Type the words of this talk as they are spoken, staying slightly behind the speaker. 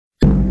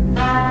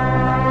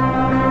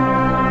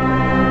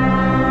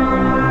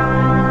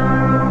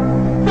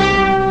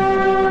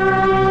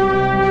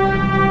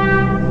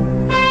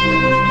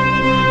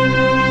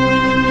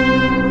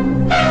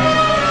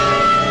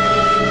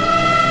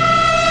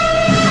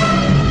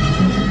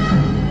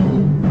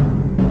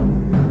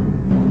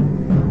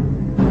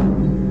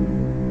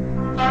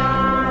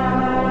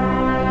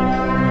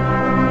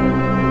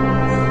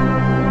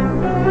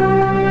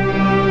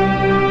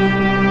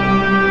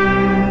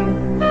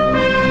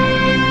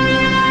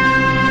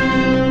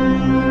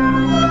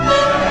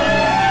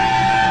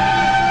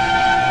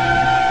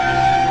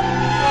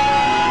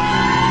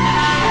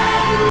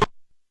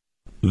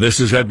This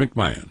is Ed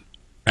McMahon.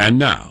 And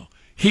now,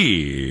 here's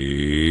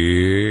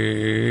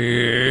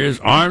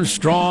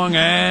Armstrong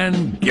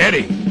and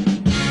Getty.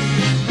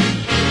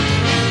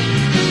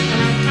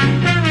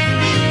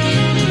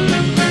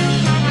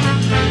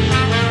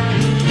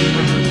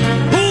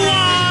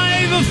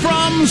 Live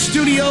from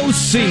Studio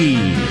C.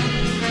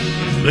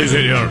 Please,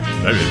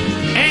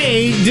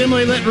 A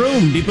dimly lit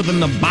room deep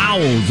within the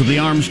bowels of the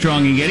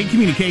Armstrong and Getty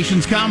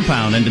Communications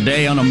compound. And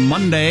today, on a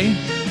Monday,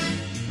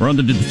 we're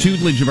under the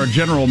tutelage of our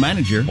general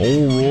manager.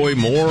 Old Roy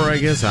Moore, I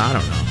guess. I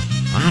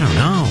don't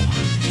know.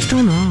 Just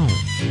don't know.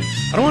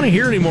 I don't want to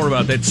hear any more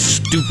about that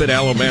stupid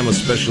Alabama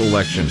special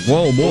election.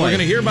 Whoa, boy. We're going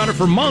to hear about it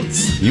for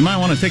months. You might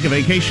want to take a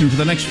vacation for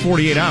the next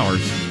 48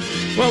 hours.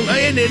 Well,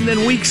 and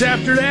then weeks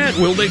after that,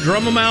 will they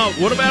drum them out?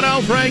 What about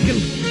Al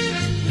Franken?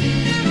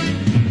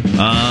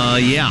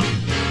 Yeah.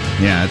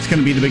 Yeah, it's going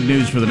to be the big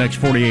news for the next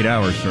 48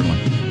 hours, certainly.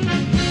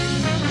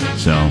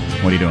 So,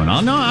 what are you doing?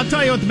 I'll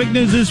tell you what the big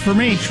news is for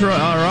me, or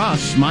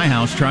us, my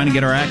house, trying to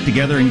get our act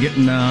together and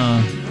getting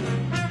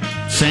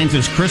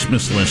Santa's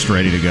Christmas list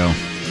ready to go.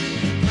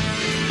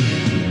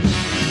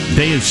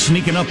 Day is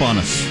sneaking up on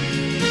us.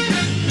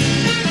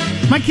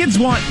 Both my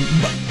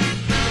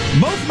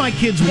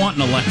kids want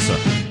an Alexa.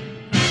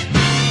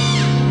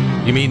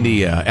 You mean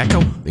the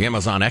Echo? The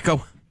Amazon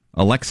Echo?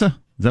 Alexa?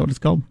 Is that what it's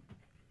called?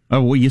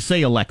 Oh, well, you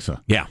say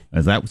Alexa. Yeah.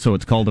 Is that so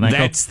it's called an Echo?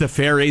 That's the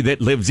fairy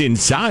that lives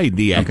inside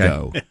the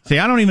Echo. Okay. See,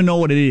 I don't even know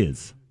what it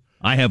is.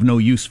 I have no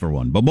use for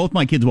one, but both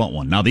my kids want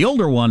one. Now, the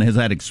older one has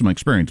had some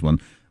experience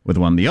with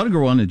one. The younger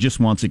one just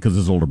wants it because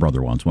his older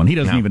brother wants one. He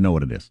doesn't even know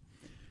what it is.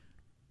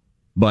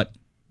 But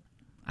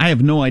I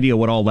have no idea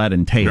what all that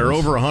entails. They're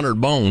over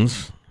 100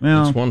 bones.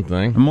 Well, that's one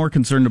thing. I'm more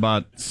concerned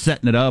about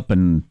setting it up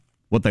and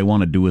what they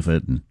want to do with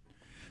it. And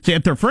see,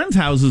 at their friends'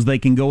 houses, they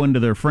can go into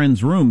their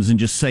friends' rooms and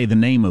just say the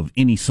name of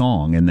any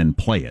song and then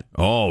play it.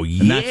 Oh,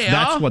 yeah. And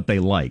that's what they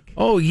like.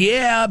 Oh,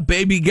 yeah,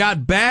 Baby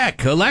Got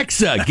Back.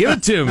 Alexa, give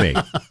it to me.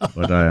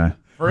 But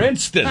for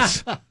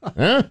instance. Huh?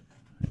 I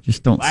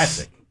just don't.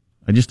 Classic.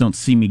 I just don't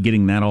see me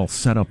getting that all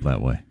set up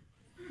that way.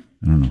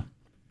 I don't know.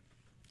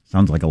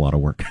 Sounds like a lot of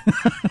work.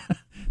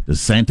 Is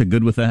Santa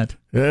good with that?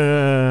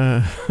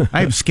 I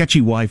have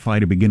sketchy Wi-Fi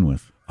to begin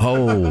with.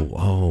 Oh,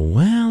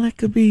 well, that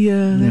could be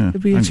a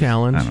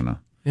challenge. I don't know.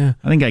 Yeah,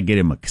 I think I'd get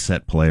him a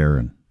cassette player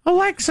and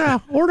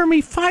Alexa, order me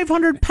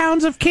 500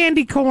 pounds of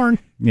candy corn.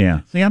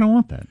 Yeah, see, I don't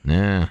want that.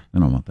 Yeah, I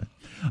don't want that.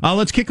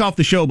 Let's kick off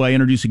the show by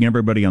introducing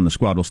everybody on the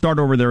squad. We'll start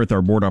over there with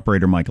our board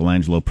operator,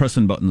 Michelangelo,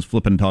 pressing buttons,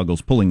 flipping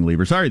toggles, pulling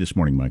levers. How are you this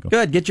morning, Michael?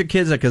 Good. Get your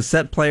kids a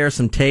cassette player,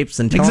 some tapes,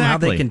 and tell them how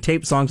they can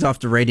tape songs off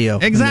the radio.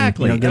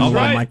 Exactly. And then,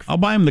 I'll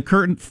buy them the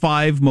current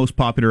 5 most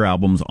popular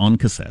albums on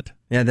cassette.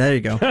 Yeah, there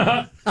you go.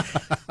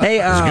 Hey,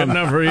 it's good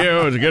enough for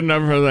you. It's good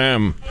enough for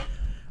them.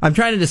 I'm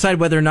trying to decide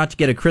whether or not to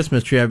get a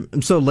Christmas tree.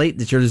 I'm so late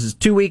this year. This is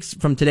 2 weeks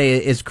from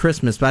today is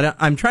Christmas, but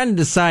I'm trying to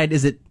decide,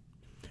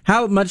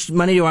 how much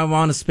money do I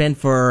want to spend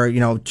for,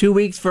 2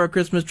 weeks for a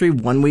Christmas tree,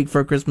 1 week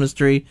for a Christmas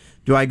tree?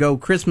 Do I go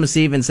Christmas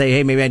Eve and say,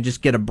 hey, maybe I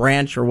just get a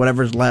branch or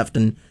whatever's left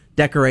and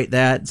decorate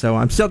that? So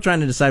I'm still trying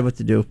to decide what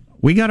to do.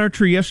 We got our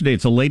tree yesterday.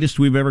 It's the latest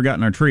we've ever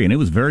gotten our tree, and it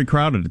was very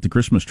crowded at the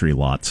Christmas tree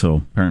lot,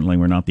 so apparently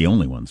we're not the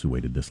only ones who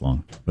waited this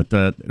long. But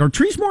are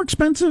trees more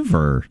expensive?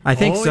 Or I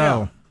think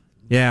so.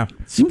 Yeah.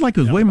 It seemed like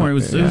it was way more.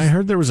 I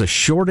heard there was a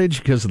shortage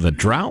because of the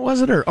drought,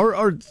 was it?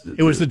 Or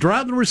it was the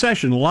drought and the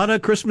recession. A lot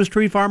of Christmas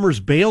tree farmers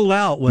bailed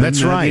out when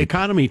the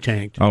economy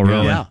tanked. Oh,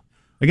 really? Yeah.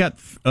 I got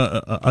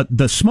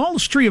the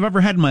smallest tree I've ever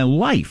had in my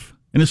life,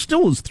 and it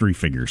still was 3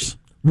 figures.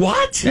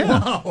 What? Yeah.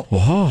 Wow.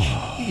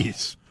 Oh.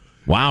 Jeez.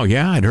 Wow,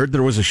 yeah, I'd heard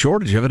there was a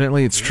shortage.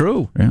 Evidently, it's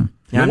true. Yeah.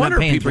 I'm not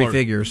paying 3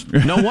 figures.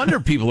 No wonder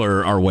people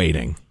are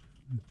waiting.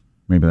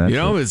 Maybe that's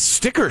it's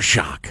sticker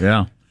shock.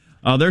 Yeah.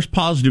 There's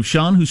positive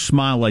Sean, whose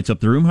smile lights up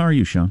the room. How are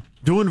you, Sean?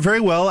 Doing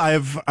very well.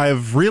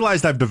 I've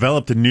realized I've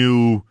developed a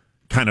new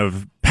kind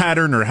of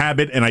pattern or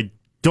habit, and I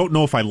don't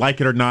know if I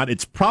like it or not.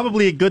 It's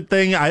probably a good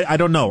thing. I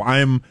don't know.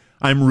 I'm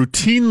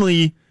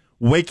routinely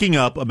waking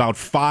up about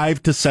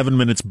 5 to 7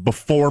 minutes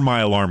before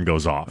my alarm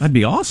goes off. That'd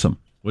be awesome,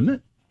 wouldn't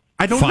it?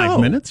 I don't 5 know.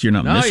 minutes? You're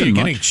not missing you're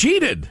much. getting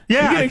cheated.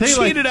 Yeah, you're getting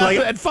cheated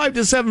at 5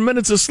 to 7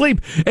 minutes of sleep,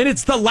 and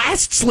it's the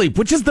last sleep,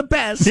 which is the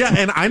best. Yeah,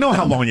 and I know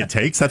how long it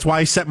takes. That's why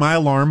I set my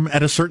alarm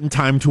at a certain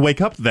time to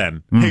wake up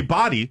then. Hey,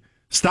 body,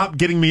 stop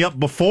getting me up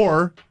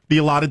before the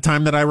allotted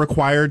time that I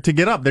required to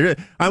get up.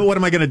 What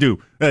am I going to do?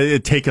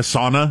 Take a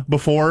sauna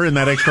before in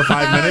that extra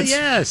 5 minutes?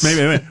 Yes.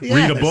 Maybe yes.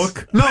 Read a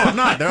book? No, I'm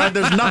not.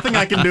 There's nothing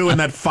I can do in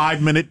that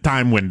 5-minute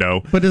time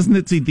window. But isn't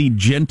it the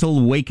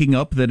gentle waking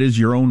up that is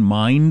your own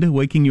mind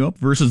waking you up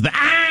versus the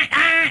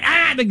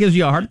that gives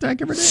you a heart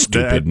attack every day?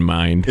 Stupid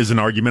mind is an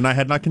argument I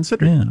had not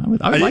considered. Yeah, I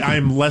would like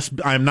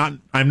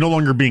I'm no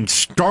longer being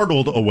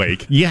startled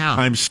awake. Yeah.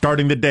 I'm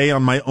starting the day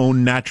on my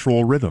own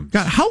natural rhythm.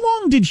 God, how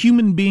long did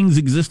human beings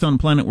exist on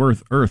planet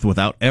Earth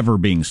without ever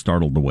being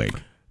startled awake?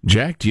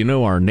 Jack, do you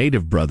know our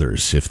native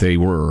brothers, if they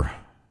were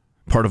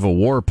part of a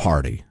war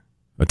party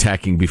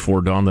attacking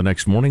before dawn the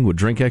next morning, would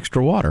drink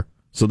extra water,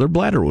 so their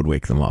bladder would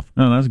wake them up?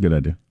 Oh, that's a good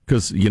idea.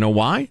 Because you know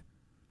why?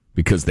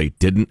 Because they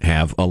didn't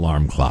have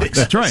alarm clocks.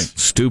 That's right.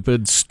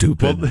 Stupid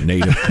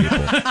native people.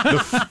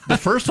 The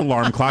first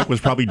alarm clock was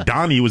probably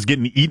Donnie was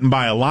getting eaten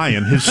by a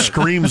lion. His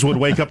screams would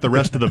wake up the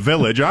rest of the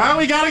village. We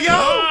gotta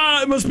go!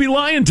 It must be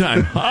lion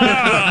time.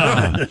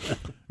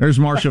 There's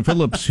Marshall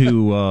Phillips,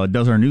 who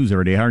does our news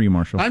every day. How are you,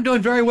 Marshall? I'm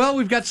doing very well.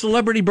 We've got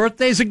celebrity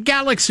birthdays, a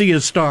galaxy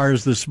of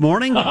stars this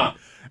morning. Out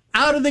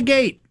of the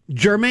gate,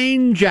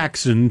 Jermaine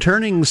Jackson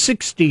turning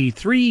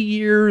 63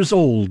 years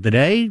old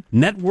today.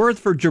 Net worth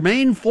for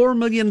Jermaine, $4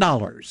 million.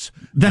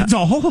 That's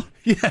all?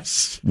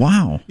 Yes.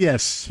 Wow.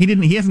 Yes. He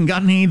hasn't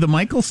gotten any of the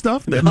Michael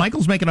stuff?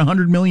 Michael's making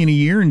 $100 million a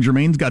year, and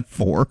Jermaine's got $4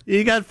 million.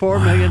 He got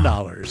 $4 million.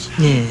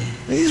 Yeah.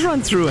 He's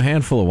run through a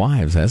handful of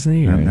wives, hasn't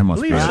he? That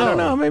must be. I don't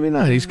know, maybe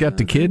not. He's got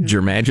the kid,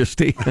 Your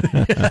Majesty.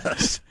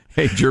 Yes.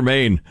 Hey,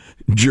 Jermaine,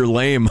 you're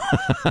lame.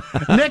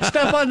 Next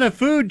up on the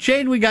food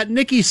chain, we got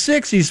Nikki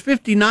Sixx. He's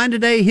 59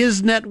 today.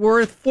 His net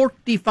worth,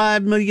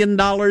 $45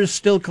 million,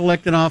 still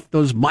collecting off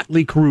those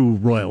Motley Crue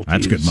royalties.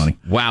 That's good money.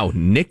 Wow,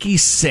 Nikki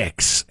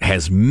Sixx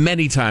has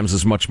many times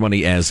as much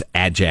money as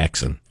Ad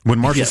Jackson. When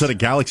Marshall said a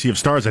galaxy of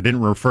stars, I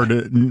didn't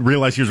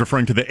realize he was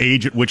referring to the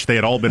age at which they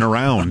had all been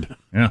around.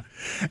 Yeah.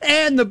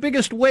 And the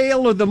biggest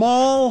whale of them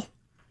all,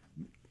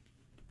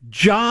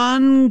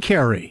 John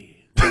Kerry.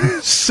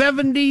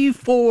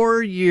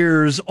 74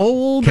 years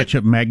old.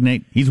 Ketchup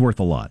magnate. He's worth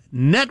a lot.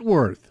 Net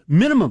worth,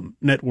 minimum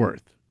net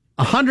worth,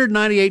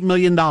 $198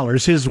 million.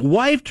 His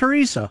wife,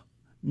 Teresa,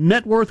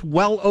 net worth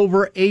well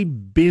over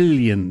 $1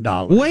 billion.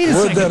 Wait a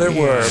second. Would that it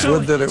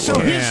were. So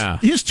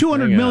his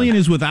 $200 million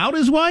is without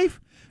his wife?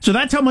 So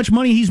that's how much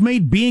money he's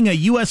made being a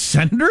U.S.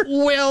 senator?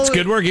 Well, It's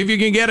good work if you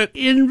can get it.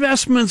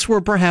 investments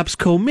were perhaps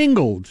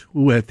commingled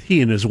with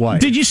he and his wife.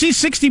 Did you see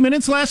 60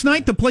 Minutes last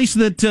night? The place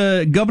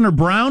that Governor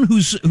Brown,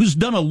 who's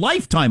done a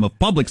lifetime of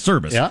public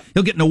service, Yeah.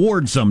 he'll get an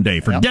award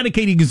someday for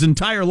dedicating his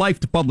entire life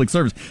to public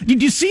service.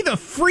 Did you see the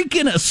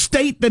freaking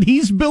estate that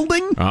he's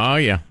building? Oh,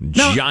 yeah.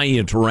 Now-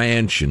 Giant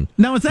ranch in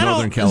Now, is that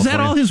Northern all? California. Is that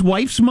all his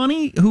wife's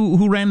money?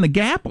 Who ran the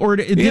Gap, or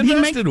did He he make?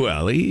 invested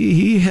well.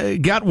 He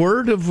got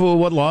word of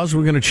what laws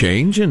were going to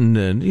change, and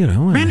you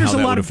know, and Man, there's how a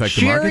that lot would of affect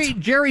the markets.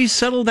 Jerry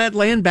settled that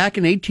land back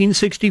in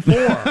 1864.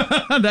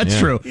 That's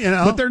true. You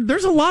know? But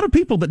there's a lot of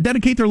people that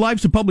dedicate their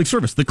lives to public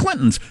service. The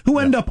Clintons, who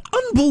end up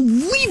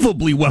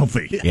unbelievably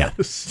wealthy. Yeah,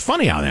 it's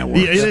funny how that works.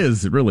 Yeah, it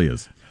is. It really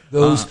is.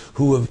 Those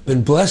who have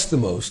been blessed the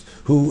most,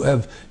 who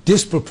have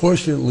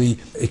disproportionately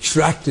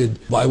extracted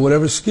by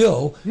whatever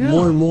skill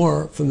more and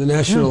more from the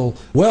national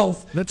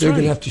wealth, That's they're right.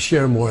 going to have to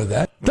share more of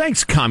that.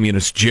 Thanks,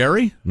 Communist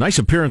Jerry. Nice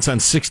appearance on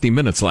 60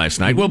 Minutes last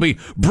night. We'll be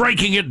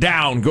breaking it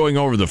down, going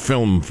over the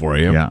film for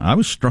you. Yeah, I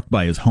was struck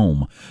by his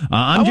home.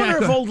 I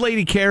wonder if old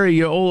lady Carrie,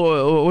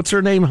 what's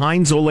her name,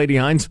 Hines, old lady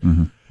Hines,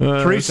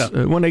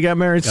 Teresa. when they got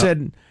married,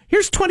 said,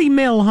 "Here's 20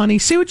 mil, honey.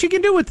 See what you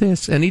can do with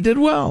this." And he did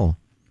well.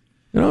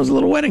 You know, it was a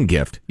little wedding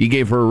gift. He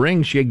gave her a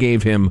ring. She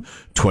gave him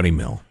 20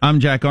 mil.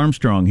 I'm Jack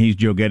Armstrong. He's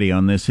Joe Getty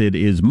on this. It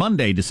is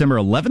Monday, December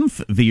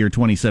 11th, the year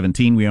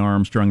 2017. We are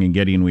Armstrong and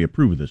Getty, and we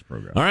approve of this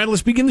program. All right,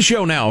 let's begin the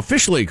show now.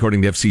 Officially,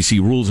 according to FCC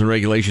rules and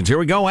regulations. Here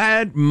we go.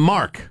 Add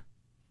Mark.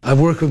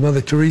 I've worked with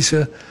Mother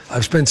Teresa.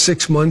 I've spent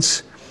 6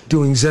 months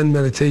doing Zen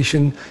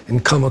meditation in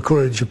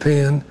Kamakura,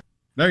 Japan.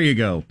 There you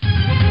go.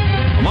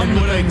 And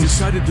what I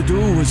decided to do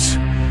was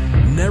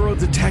narrow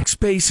the tax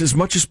base as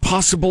much as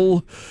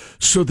possible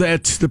so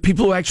that the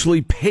people who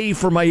actually pay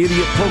for my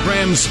idiot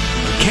programs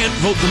can't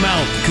vote them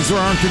out because there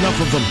aren't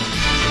enough of them.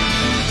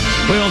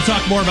 We'll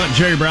talk more about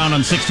Jerry Brown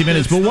on 60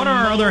 Minutes, but what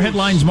are our other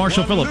headlines,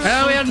 Marshall Phillips?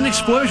 Well, we had an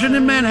explosion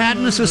in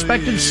Manhattan. A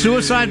suspected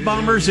suicide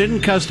bomber's in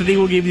custody.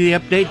 We'll give you the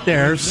update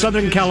there.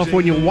 Southern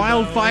California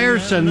wildfire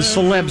sends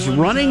celebs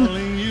running.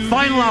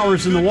 Final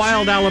hours in the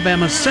wild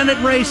Alabama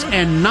Senate race,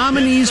 and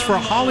nominees for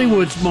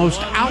Hollywood's most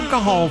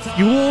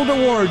alcohol-fueled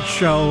awards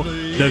show,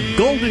 the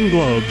Golden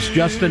Globes,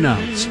 just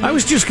announced. I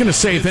was just going to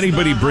say, if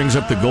anybody brings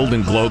up the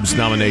Golden Globes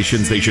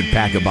nominations, they should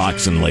pack a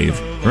box and leave.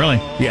 Really?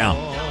 Yeah.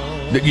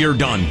 You're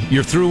done.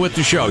 You're through with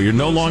the show. You're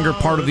no longer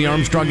part of the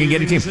Armstrong and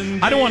Getty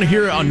team. I don't want to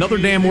hear another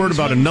damn word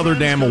about another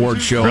damn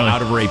award show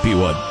out of Ray P.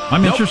 Wood.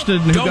 I'm interested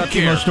in who don't got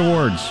care. the most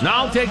awards.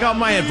 Now I'll take off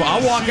my headphones.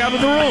 I'll walk out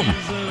of the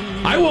room.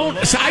 I will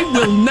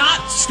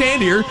not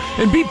stand here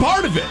and be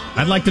part of it.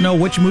 I'd like to know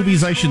which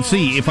movies I should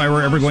see if I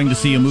were ever going to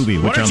see a movie.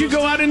 Why don't you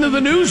go out into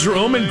the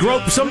newsroom and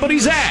grope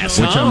somebody's ass?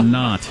 Which I'm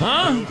not.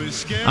 Huh?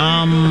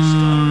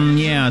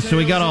 Yeah, so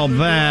we got all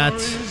that.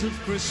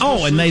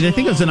 Oh, and they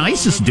think it was an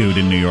ISIS dude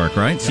in New York,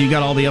 right? So you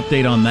got all the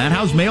update on that.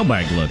 How's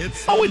Mailbag look?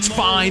 Oh, it's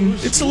fine.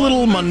 It's a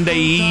little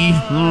Monday.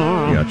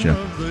 Gotcha.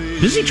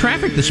 Busy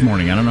traffic this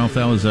morning. I don't know if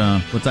that was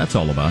what that's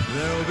all about.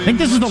 I think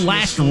this is the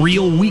last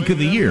real week of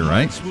the year,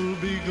 right?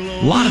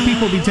 A lot of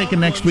people will be taking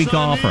next week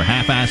off or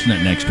half-assing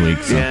it next week.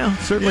 So. Yeah,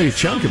 certainly a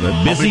chunk of it.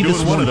 I'll Busy be this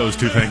doing one of morning. those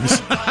two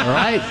things. All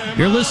right.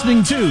 You're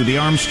listening to the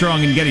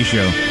Armstrong and Getty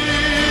Show.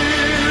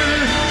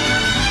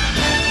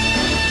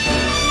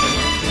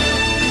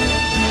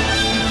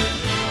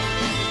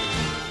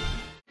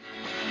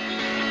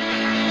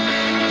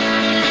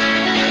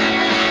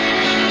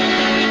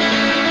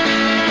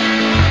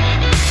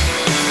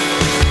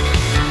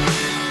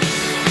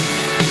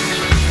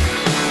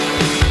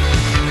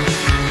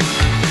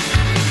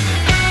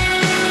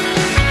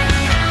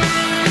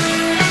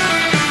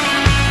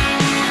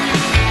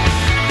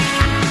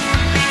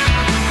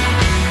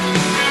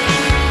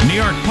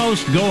 York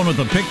Post going with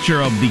a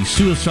picture of the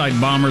suicide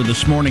bomber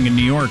this morning in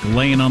New York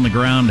laying on the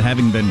ground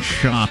having been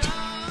shot.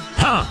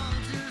 Huh.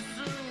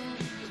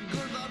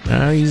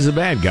 He's a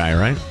bad guy,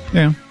 right?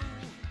 Yeah.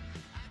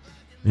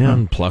 Yeah,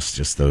 and plus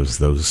just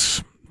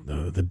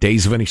the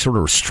days of any sort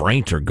of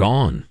restraint are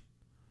gone.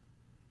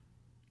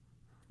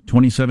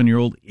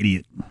 27-year-old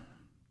idiot.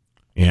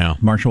 Yeah.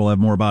 Marshall will have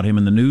more about him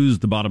in the news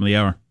at the bottom of the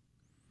hour.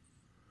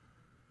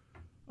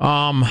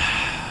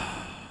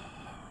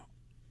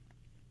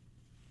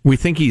 We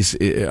think he's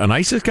an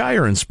ISIS guy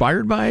or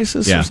inspired by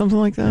ISIS or something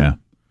like that? Yeah.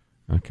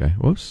 Okay.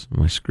 Whoops.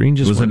 My screen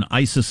just It was went. an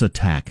ISIS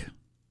attack.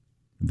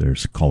 They're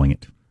calling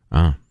it.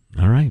 Ah,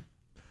 all right.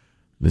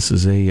 This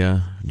is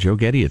a Joe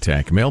Getty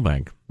attack.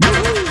 Mailbag.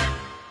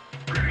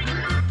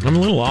 I'm a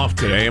little off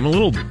today. I'm a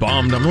little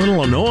bummed. I'm a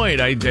little annoyed.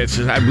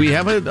 We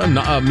have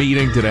a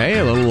meeting today,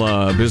 a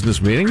little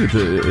business meeting.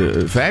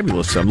 It's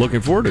fabulous. I'm looking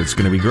forward to it. It's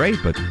going to be great.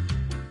 But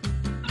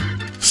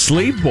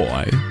Sleeve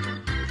Boy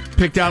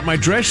picked out my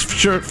dress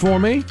shirt for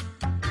me.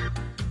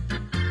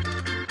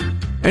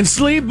 And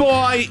Sleeve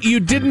Boy,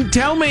 you didn't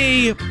tell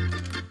me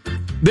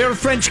they're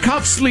French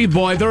cuffs, Sleeve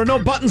Boy. There are no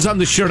buttons on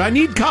the shirt. I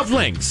need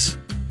cufflinks.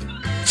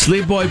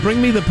 Sleeve Boy, bring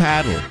me the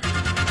paddle.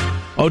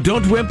 Oh,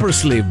 don't whimper,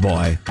 Sleeve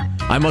Boy.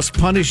 I must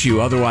punish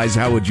you, otherwise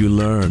how would you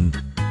learn?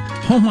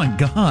 Oh, my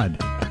God.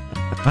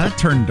 That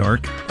turned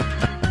dark.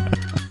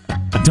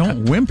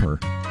 Don't whimper.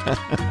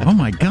 Oh,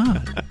 my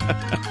God.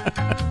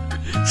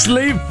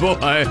 Sleeve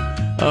Boy.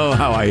 Oh,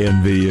 how I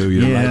envy you.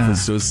 Your life is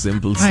so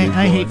simple, Sleeve Boy.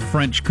 I hate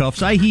French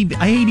cuffs. I hate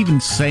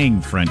even saying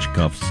French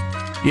cuffs.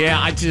 Yeah,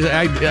 I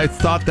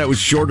thought that was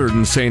shorter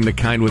than saying the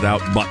kind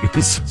without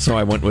buttons, so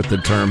I went with the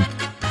term.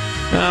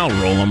 I'll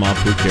roll them up.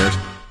 Who cares?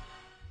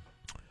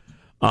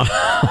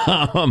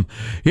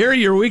 Here are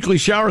your weekly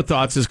shower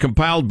thoughts is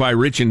compiled by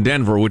Rich in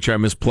Denver, which I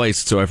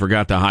misplaced, so I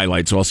forgot to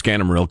highlight, so I'll scan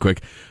them real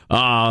quick.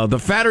 The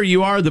fatter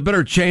you are, the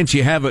better chance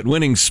you have at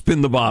winning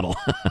Spin the Bottle.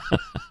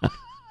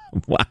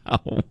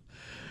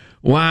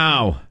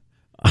 Wow.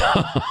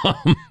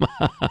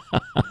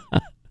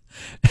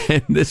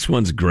 And this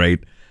one's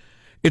great.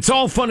 It's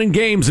all fun and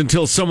games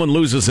until someone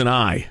loses an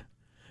eye.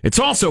 It's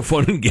also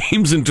fun and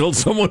games until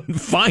someone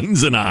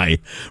finds an eye.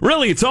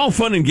 Really, it's all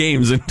fun and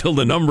games until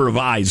the number of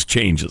eyes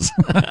changes.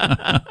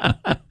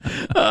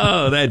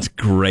 Oh, that's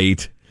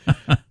great.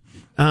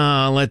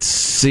 Let's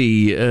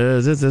see.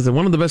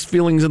 One of the best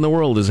feelings in the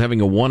world is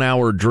having a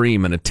 1-hour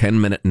dream and a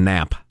 10-minute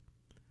nap.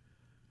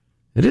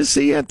 It is,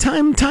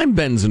 time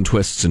bends and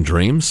twists in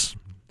dreams.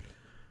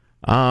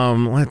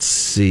 Let's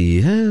see.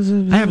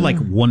 I have like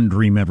one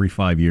dream every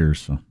 5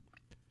 years, so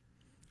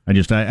I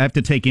have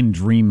to take in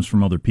dreams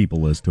from other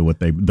people as to what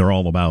they're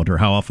all about, or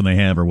how often they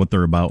have, or what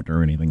they're about,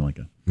 or anything like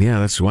that. Yeah,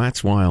 that's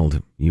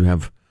wild. You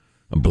have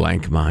a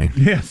blank mind.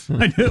 Yes,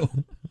 I do.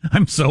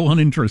 I'm so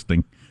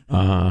uninteresting.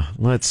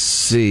 Let's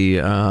see.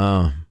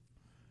 Cell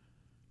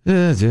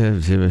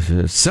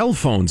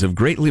phones have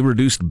greatly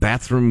reduced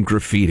bathroom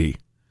graffiti.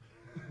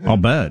 I'll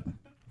bet.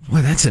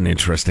 Well,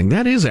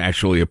 that is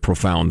actually a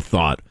profound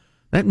thought.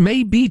 That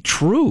may be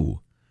true.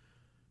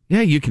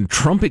 Yeah, you can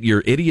trumpet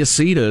your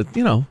idiocy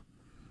to,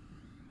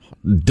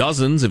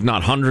 dozens, if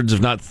not hundreds, if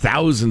not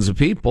thousands of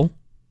people.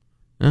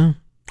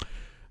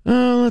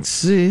 Let's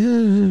see.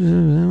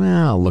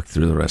 I'll look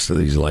through the rest of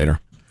these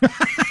later.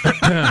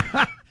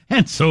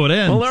 And so it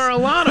ends. Well, there are a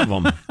lot of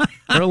them.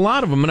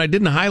 And I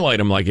didn't highlight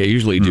them like I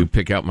usually do,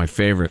 pick out my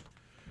favorite.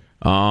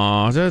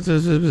 The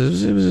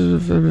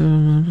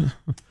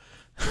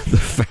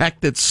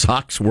fact that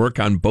socks work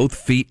on both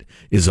feet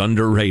is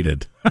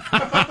underrated.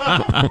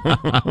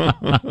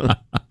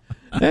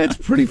 That's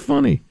pretty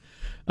funny.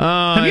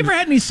 Have you ever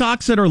had any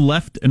socks that are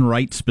left and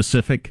right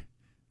specific?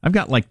 I've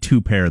got like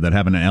 2 pair that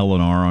have an L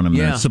and R on them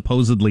that's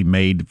supposedly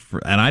made for,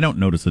 and I don't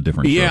notice the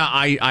difference. Yeah,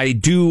 I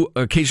do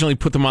occasionally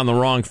put them on the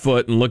wrong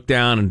foot and look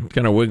down and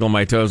kind of wiggle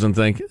my toes and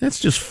think, that's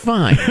just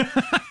fine.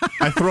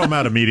 I throw them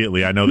out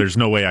immediately. I know there's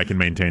no way I can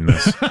maintain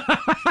this.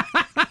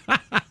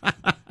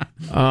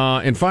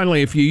 And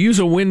finally, if you use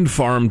a wind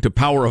farm to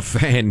power a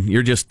fan,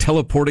 you're just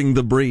teleporting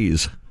the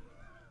breeze.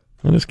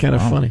 That is kind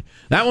of funny.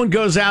 That one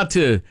goes out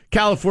to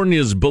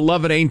California's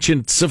beloved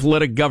ancient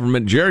syphilitic Governor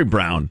Jerry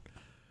Brown,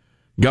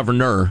 who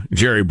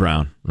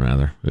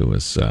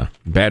was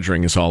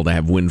badgering us all to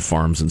have wind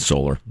farms and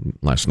solar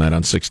last night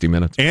on 60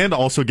 Minutes. And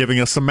also giving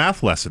us some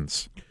math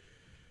lessons.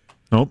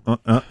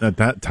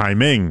 That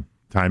timing,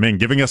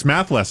 giving us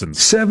math lessons.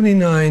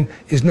 79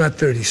 is not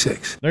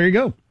 36. There you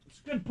go.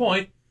 It's a good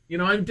point.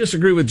 I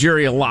disagree with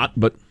Jerry a lot,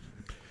 but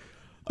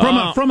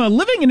from a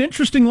living an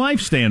interesting life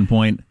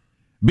standpoint,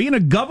 being a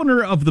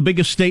governor of the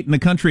biggest state in the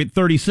country at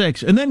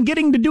 36, and then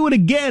getting to do it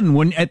again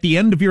when at the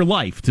end of your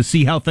life to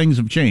see how things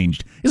have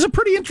changed is a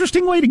pretty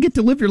interesting way to get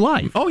to live your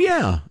life. Oh,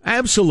 yeah,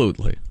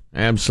 absolutely.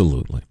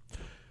 Absolutely.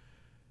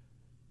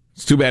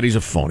 It's too bad he's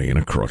a phony and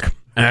a crook.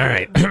 All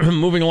right,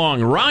 moving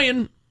along.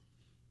 Ryan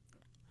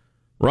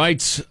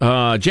writes,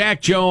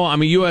 Jack, Joe,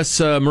 I'm a U.S.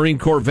 Marine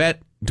Corps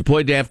vet,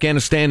 deployed to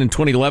Afghanistan in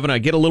 2011. I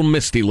get a little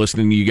misty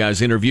listening to you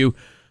guys interview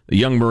the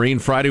young Marine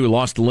Friday who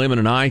lost a limb and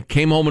an eye.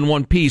 Came home in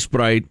one piece, but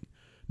I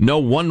No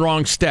one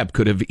wrong step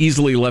could have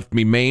easily left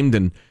me maimed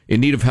and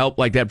in need of help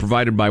like that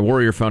provided by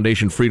Warrior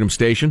Foundation Freedom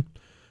Station.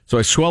 So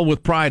I swell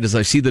with pride as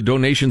I see the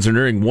donations are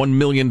nearing $1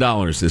 million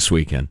this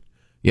weekend.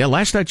 Yeah,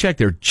 last I checked,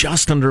 they're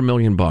just under $1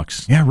 million.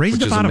 Yeah,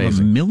 raised about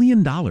 $1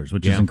 million,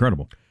 which is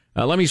incredible.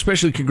 Let me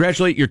especially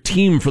congratulate your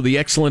team for the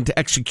excellent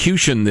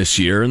execution this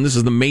year. And this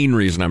is the main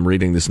reason I'm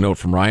reading this note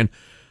from Ryan.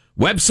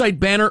 Website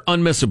banner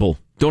unmissable.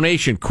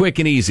 Donation quick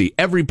and easy.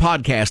 Every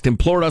podcast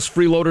implored us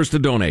freeloaders to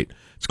donate.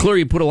 It's clear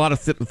you put a lot of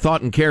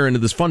thought and care into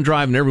this fund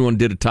drive, and everyone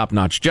did a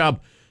top-notch job.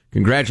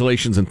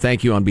 Congratulations and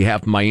thank you on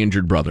behalf of my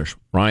injured brothers.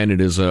 Ryan, it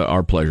is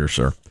our pleasure,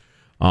 sir.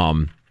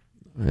 And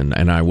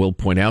I will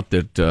point out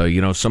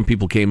that, some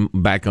people came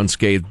back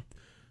unscathed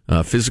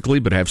physically,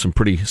 but have some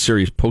pretty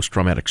serious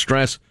post-traumatic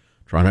stress,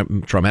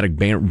 traumatic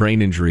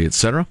brain injury,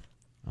 etc.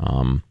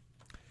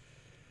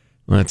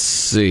 Let's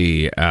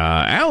see.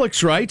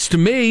 Alex writes to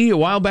me a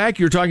while back,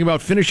 you were talking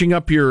about finishing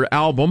up your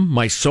album,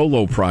 my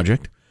solo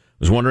project.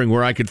 I was wondering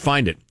where I could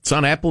find it. It's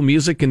on Apple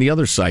Music and the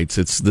other sites.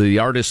 The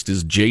artist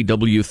is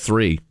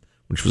JW3,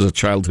 which was a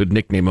childhood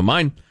nickname of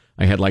mine.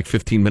 I had like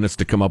 15 minutes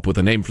to come up with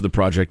a name for the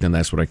project, and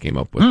that's what I came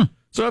up with.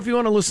 So if you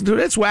want to listen to it,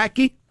 it's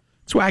wacky.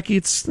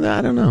 It's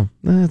I don't know.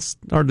 It's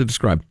hard to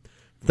describe.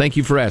 Thank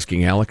you for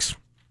asking, Alex.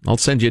 I'll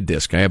send you a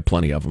disc. I have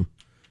plenty of them.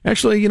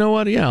 Actually, you know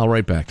what? Yeah, I'll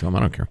write back to him. I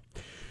don't care.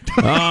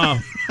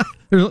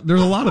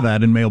 There's a lot of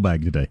that in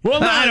mailbag today.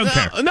 Well, I don't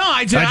care. No,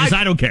 I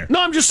don't care.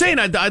 No, I'm just saying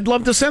I'd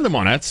love to send them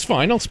one. That's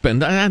fine. I'll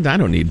spend. I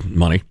don't need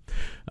money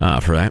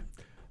for that.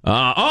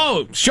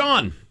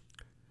 Sean.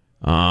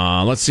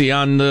 Let's see.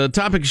 On the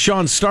topic of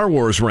Sean's Star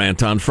Wars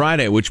rant on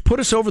Friday, which put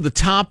us over the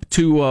top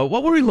to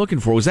what were we looking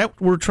for? Was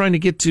that we're trying to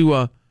get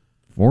to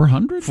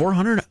 400?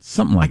 400?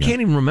 Something like that. I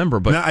can't even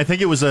remember. But no, I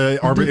think it was like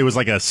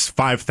a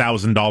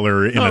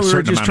 $5,000 in a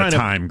certain amount of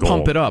time goal.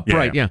 Pump it up,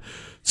 right? Yeah.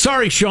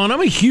 Sorry, Sean.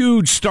 I'm a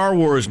huge Star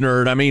Wars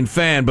nerd.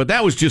 Fan, but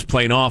that was just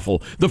plain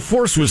awful. The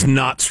Force was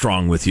not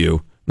strong with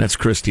you. That's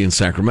Christy in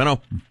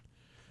Sacramento.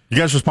 You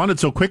guys responded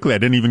so quickly. I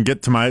didn't even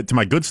get to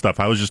my good stuff.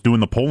 I was just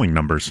doing the polling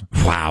numbers.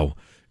 Wow.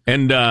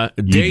 And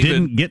David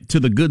didn't get to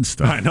the good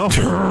stuff. I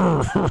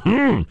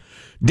know.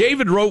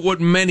 David wrote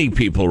what many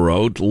people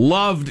wrote.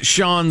 Loved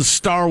Sean's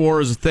Star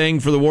Wars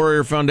thing for the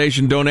Warrior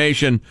Foundation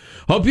donation.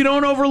 Hope you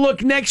don't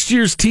overlook next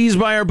year's tease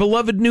by our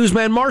beloved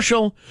newsman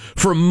Marshall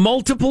for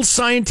multiple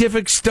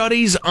scientific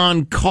studies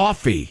on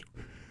coffee.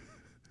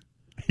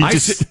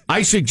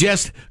 I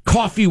suggest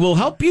coffee will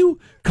help you,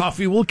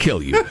 coffee will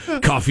kill you.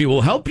 Coffee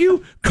will help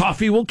you,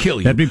 coffee will kill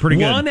you. That'd be pretty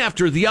good. One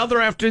after the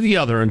other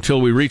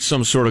until we reach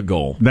some sort of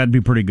goal. That'd be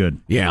pretty good.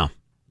 Yeah.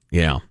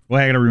 Well,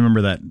 I got to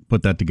remember that.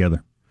 Put that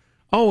together.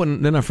 Oh,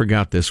 and then I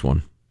forgot this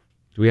one.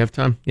 Do we have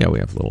time? Yeah, we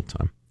have a little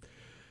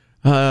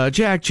time.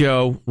 Jack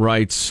Joe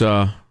writes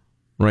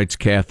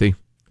Kathy,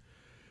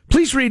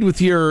 please read with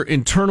your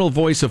internal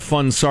voice of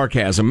fun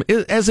sarcasm,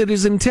 as it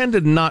is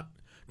intended, not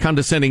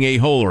condescending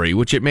a-holery,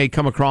 which it may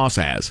come across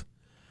as.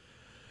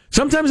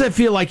 Sometimes I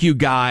feel like you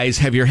guys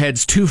have your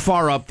heads too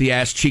far up the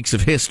ass cheeks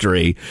of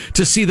history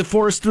to see the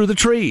forest through the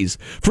trees.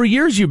 For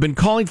years you've been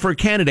calling for a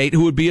candidate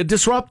who would be a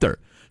disruptor.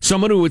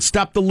 Someone who would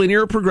stop the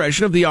linear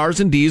progression of the R's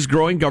and D's,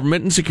 growing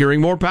government and securing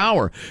more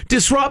power.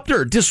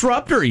 Disruptor,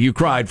 disruptor, you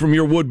cried from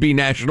your would-be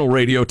national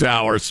radio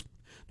towers.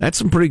 That's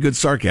some pretty good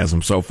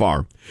sarcasm so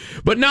far.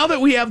 But now that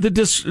we have the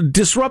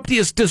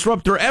disruptiest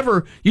disruptor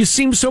ever, you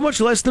seem so much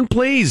less than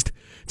pleased.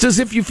 It's as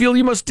if you feel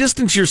you must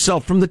distance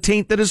yourself from the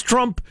taint that is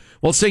Trump.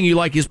 While saying you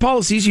like his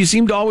policies, you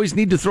seem to always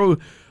need to throw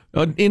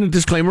in a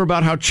disclaimer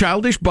about how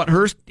childish,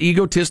 butthurt,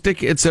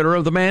 egotistic,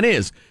 etc. the man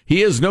is.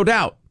 He is, no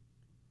doubt.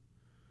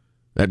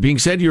 That being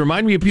said, you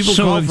remind me of people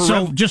call for...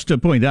 So, just to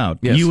point out,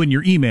 yes. You in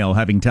your email,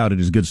 having touted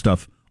his good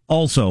stuff,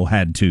 also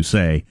had to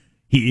say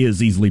he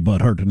is easily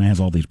butthurt and has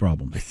all these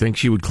problems. I think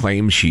she would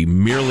claim she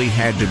merely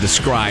had to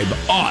describe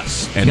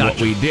us and what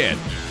we did.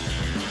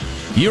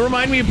 You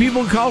remind me of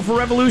people who call for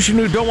revolution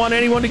who don't want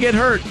anyone to get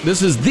hurt.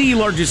 This is the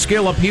largest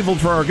scale upheaval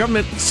for our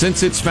government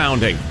since its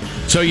founding.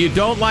 So you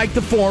don't like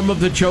the form of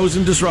the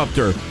chosen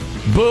disruptor.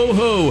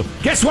 Boo-hoo.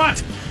 Guess what?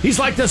 He's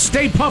like the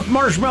Stay Puft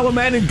Marshmallow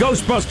Man in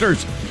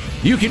Ghostbusters.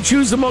 You can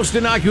choose the most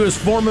innocuous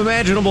form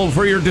imaginable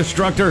for your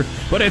destructor,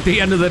 but at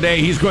the end of the day,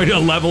 he's going to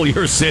level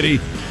your city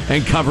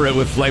and cover it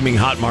with flaming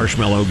hot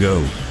marshmallow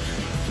goo.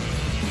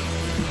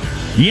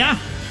 Yeah.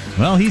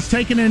 Well, he's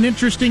taken an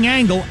interesting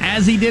angle,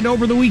 as he did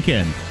over the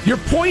weekend. Your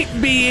point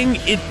being,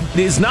 it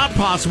is not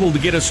possible to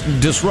get a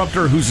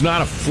disruptor who's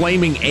not a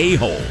flaming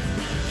a-hole.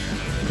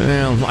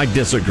 Well, I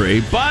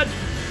disagree, but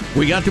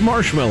we got the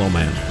Marshmallow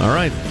Man. All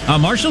right.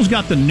 Marshall's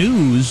got the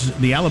news.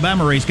 The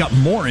Alabama race got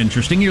more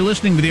interesting. You're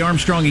listening to the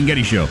Armstrong and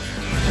Getty Show.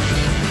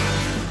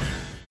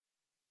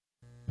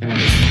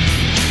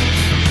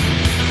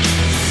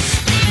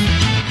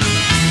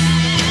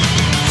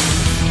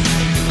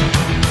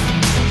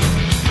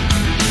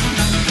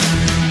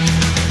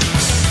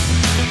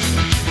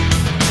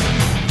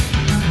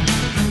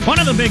 One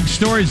of the big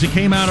stories that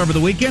came out over the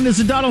weekend is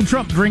that Donald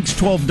Trump drinks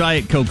 12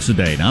 Diet Cokes a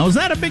day. Now, is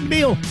that a big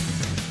deal?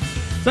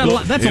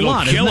 That's a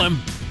lot, kill isn't him.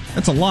 it?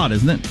 That's a lot,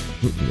 isn't it?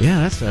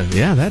 Yeah,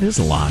 that is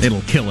a lot.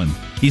 It'll kill him.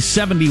 He's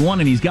 71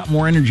 and he's got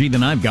more energy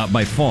than I've got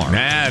by far.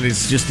 And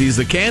he's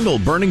the candle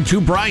burning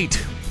too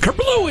bright.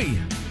 Kerplooey!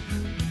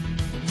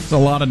 It's a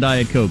lot of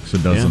Diet Coke, so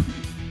it doesn't. Yeah.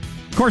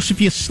 Of course,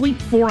 if you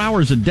sleep 4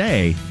 hours a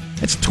day,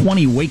 that's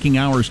 20 waking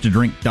hours to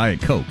drink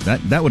Diet Coke.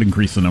 That would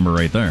increase the number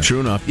right there. True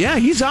enough. Yeah,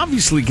 he's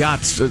obviously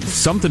got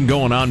something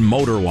going on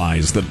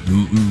motor-wise that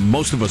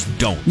most of us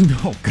don't.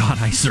 Oh, God,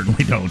 I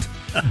certainly don't.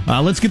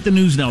 Let's get the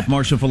news now with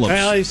Marcia Phillips.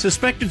 Well, a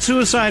suspected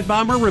suicide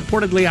bomber,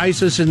 reportedly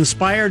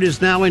ISIS-inspired,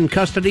 is now in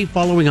custody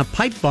following a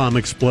pipe bomb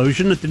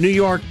explosion at the New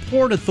York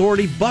Port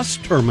Authority bus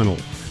terminal.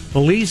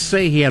 Police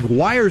say he had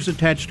wires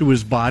attached to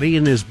his body,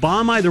 and his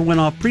bomb either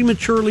went off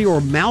prematurely or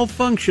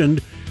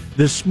malfunctioned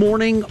this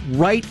morning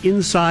right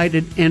inside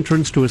an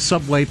entrance to a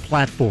subway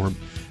platform.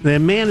 The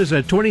man is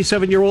a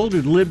 27-year-old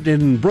who lived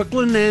in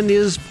Brooklyn and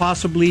is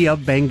possibly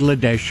of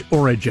Bangladesh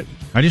origin.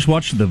 I just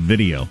watched the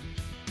video,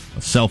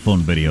 a cell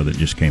phone video that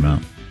just came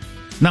out.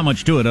 Not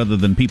much to it other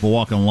than people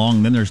walking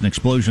along, then there's an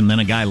explosion, then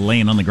a guy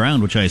laying on the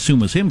ground, which I assume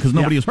was him because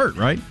nobody was hurt,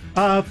 right?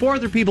 4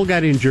 other people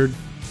got injured.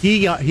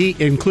 He,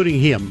 including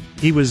him,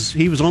 he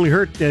was only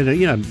hurt at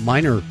a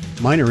minor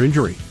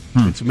injury.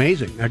 It's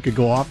amazing. That could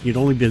go off. You'd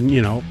only been,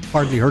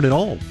 hardly hurt at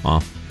all.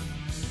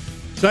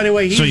 So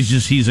anyway,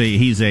 he's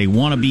a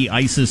wannabe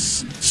ISIS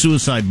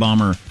suicide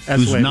bomber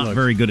who's not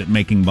very good at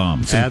making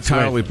bombs. It's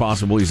entirely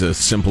possible he's a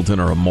simpleton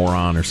or a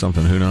moron or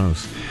something. Who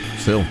knows?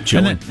 Still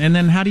chilling. And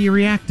then how do you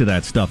react to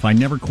that stuff? I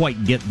never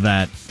quite get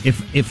that.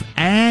 If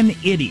an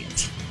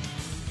idiot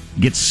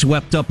gets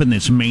swept up in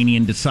this mania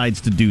and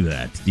decides to do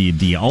that, do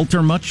you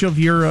alter much of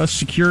your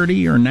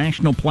security or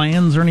national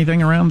plans or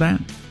anything around that?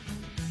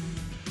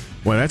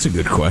 Well, that's a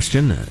good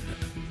question.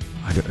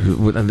 I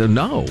don't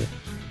know.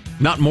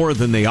 Not more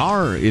than they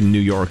are in New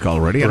York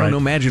already. Right.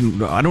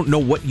 I don't know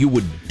what you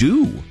would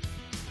do.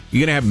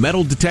 You're going to have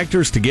metal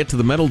detectors to get to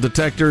the metal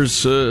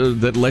detectors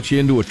that let you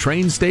into a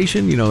train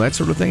station? That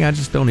sort of thing? I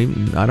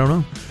don't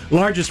know.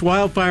 Largest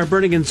wildfire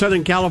burning in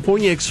Southern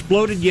California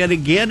exploded yet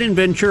again in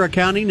Ventura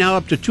County, now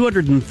up to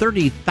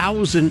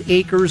 230,000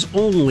 acres,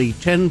 only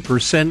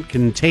 10%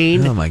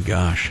 contained. Oh, my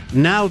gosh.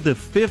 Now the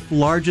 5th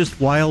largest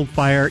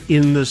wildfire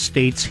in the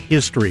state's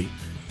history.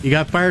 You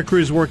got fire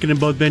crews working in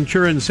both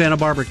Ventura and Santa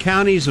Barbara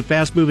counties. A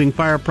fast-moving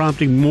fire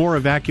prompting more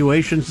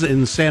evacuations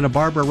in Santa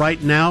Barbara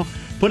right now,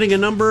 putting a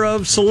number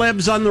of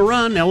celebs on the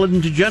run.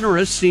 Ellen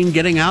DeGeneres seen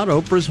getting out.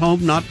 Oprah's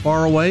home not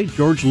far away.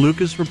 George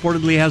Lucas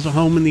reportedly has a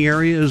home in the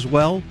area as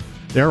well.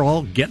 They're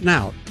all getting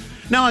out.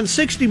 Now, on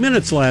 60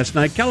 Minutes last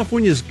night,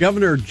 California's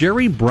Governor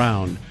Jerry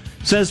Brown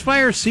says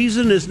fire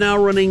season is now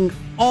running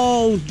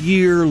all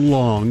year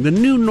long. The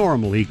new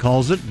normal, he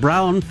calls it.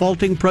 Brown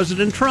faulting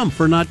President Trump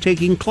for not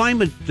taking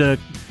climate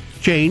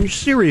change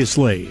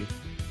seriously.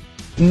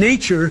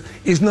 Nature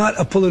is not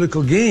a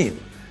political game.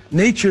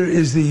 Nature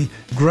is the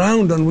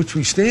ground on which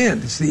we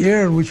stand. It's the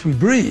air in which we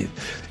breathe.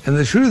 And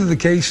the truth of the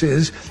case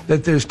is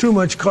that there's too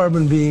much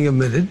carbon being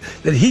emitted,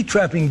 that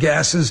heat-trapping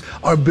gases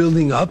are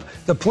building up,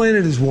 the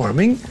planet is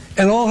warming,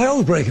 and all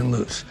hell is breaking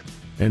loose.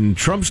 And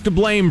Trump's to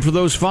blame for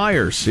those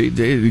fires.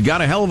 He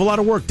got a hell of a lot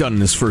of work done in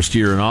his first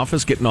year in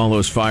office, getting all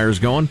those fires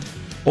going.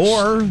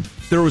 Or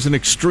there was an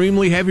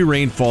extremely heavy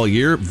rainfall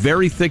year,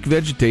 very thick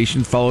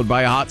vegetation, followed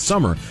by a hot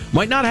summer.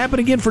 Might not happen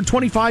again for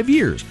 25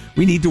 years.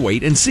 We need to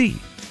wait and see.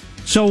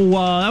 So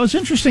that was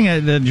interesting,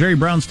 the Jerry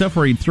Brown stuff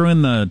where he threw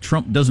in the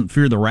Trump doesn't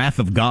fear the wrath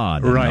of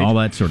God and all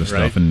that sort of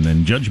stuff,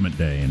 and Judgment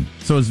Day. And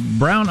so is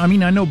Brown,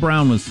 I know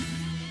Brown was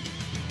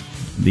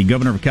the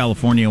governor of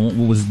California,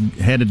 was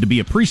headed to be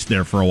a priest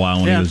there for a while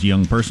when he was a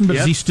young person, but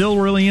is he still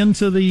really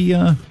into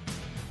the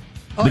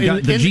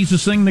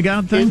Jesus thing, the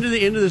God thing?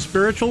 Into the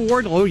spiritual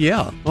world? Oh,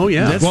 yeah.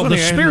 That's well, the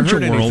spiritual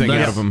world,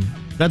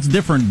 that's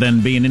different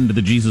than being into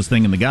the Jesus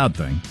thing and the God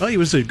thing. Well, he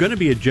was going to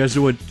be a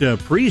Jesuit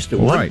priest at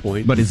one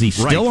point. But is he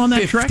still on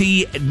that track?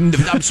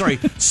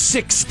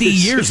 60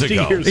 years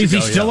ago. Is he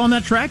still on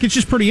that track? It's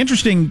just pretty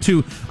interesting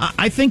to.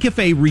 I think if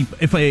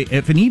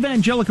an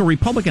evangelical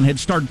Republican had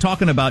started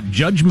talking about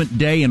Judgment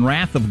Day and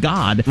wrath of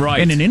God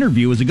in an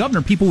interview as a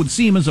governor, people would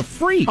see him as a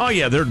freak. Oh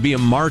yeah, there'd be a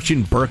march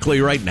in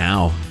Berkeley right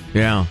now.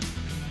 Yeah.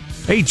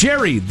 Hey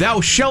Jerry, thou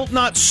shalt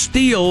not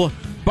steal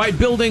by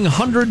building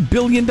 $100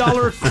 billion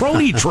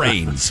crony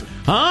trains.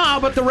 Huh? How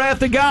about the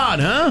wrath of God,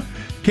 huh?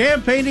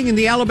 Campaigning in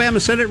the Alabama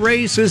Senate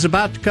race is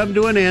about to come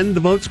to an end. The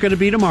vote's going to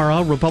be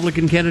tomorrow.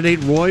 Republican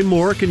candidate Roy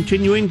Moore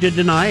continuing to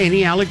deny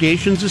any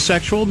allegations of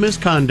sexual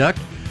misconduct.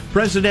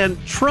 President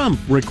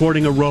Trump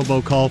recording a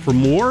robocall for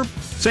Moore,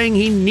 saying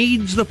he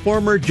needs the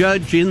former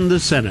judge in the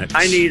Senate.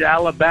 I need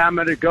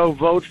Alabama to go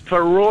vote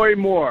for Roy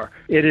Moore.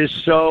 It is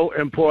so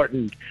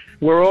important.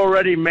 We're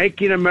already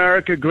making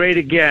America great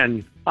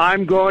again.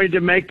 I'm going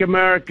to make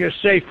America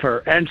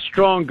safer and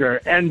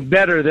stronger and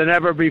better than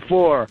ever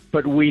before.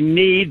 But we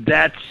need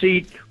that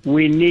seat.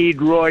 We need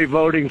Roy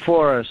voting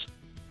for us.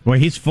 Well,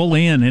 he's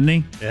fully in, isn't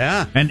he?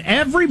 Yeah. And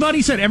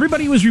everybody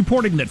was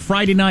reporting that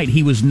Friday night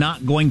he was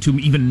not going to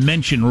even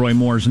mention Roy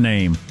Moore's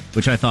name,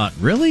 which I thought,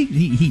 really?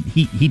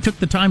 He took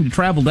the time to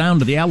travel down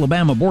to the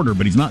Alabama border,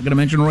 but he's not going to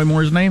mention Roy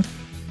Moore's name?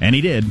 And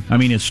he did. I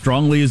mean, as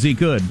strongly as he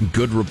could.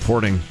 Good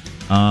reporting.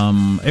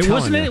 It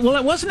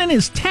wasn't in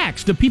his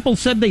text. People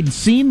said they'd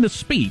seen the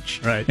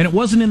speech, right, and it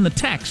wasn't in the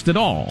text at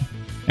all.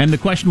 And the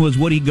question was,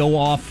 would he go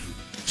off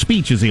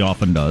speech, as he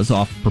often does,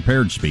 off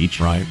prepared speech?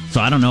 Right.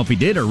 So I don't know if he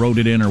did or wrote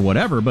it in or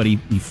whatever, but he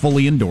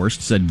fully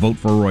endorsed, said vote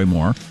for Roy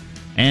Moore.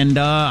 And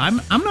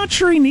I'm not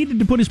sure he needed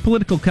to put his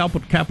political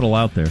capital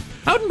out there.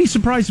 I wouldn't be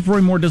surprised if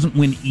Roy Moore doesn't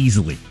win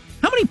easily.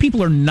 How many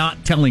people are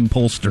not telling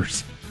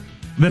pollsters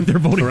that they're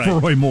voting for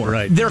Roy Moore?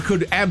 Right. There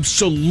could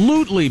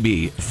absolutely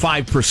be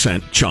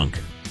 5% chunk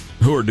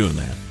who are doing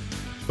that,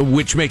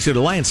 which makes it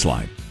a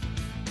landslide.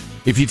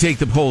 If you take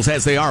the polls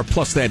as they are,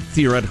 plus that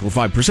theoretical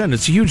 5%,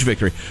 it's a huge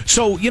victory.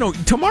 So,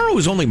 tomorrow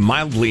is only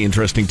mildly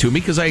interesting to me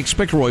because I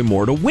expect Roy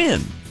Moore to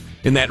win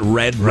in that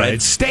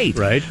red state.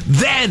 Right.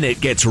 Then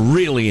it gets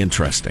really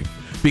interesting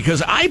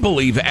because I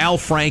believe Al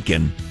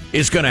Franken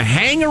is going to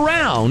hang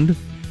around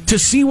to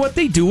see what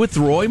they do with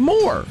Roy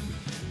Moore.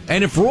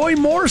 And if Roy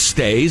Moore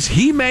stays,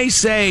 he may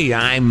say,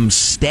 I'm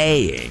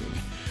staying,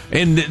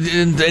 and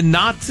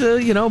not,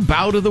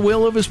 bow to the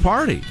will of his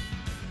party.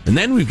 And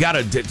then we've got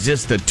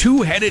just a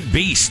two-headed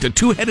beast, a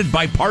two-headed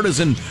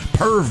bipartisan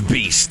perv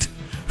beast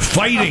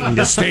fighting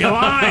to stay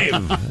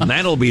alive. And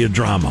that'll be a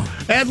drama.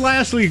 And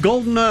lastly,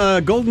 Golden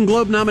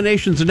Globe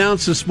nominations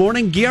announced this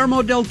morning.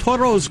 Guillermo del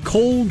Toro's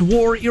Cold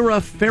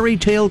War-era fairy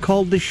tale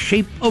called The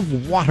Shape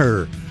of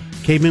Water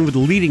came in with the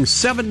leading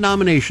 7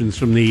 nominations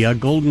from the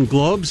Golden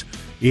Globes.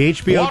 The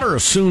HBO... Water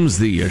assumes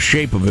the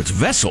shape of its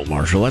vessel,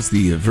 Marshall. That's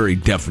the very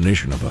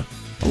definition of a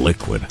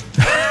liquid.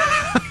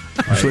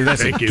 Actually,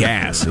 that's a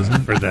gas, isn't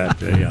it? For that.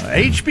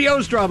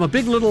 HBO's drama,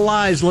 Big Little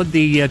Lies, led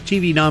the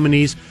TV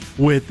nominees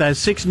with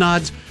 6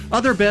 nods.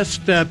 Other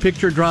Best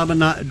Picture drama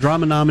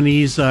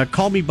nominees,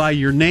 Call Me By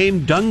Your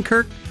Name,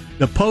 Dunkirk,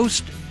 The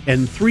Post,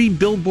 and 3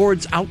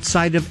 Billboards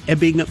Outside of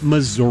Ebbing,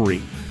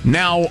 Missouri.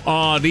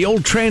 Now, the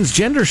old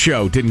transgender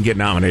show didn't get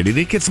nominated.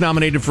 It gets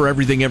nominated for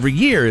everything every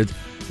year.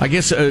 I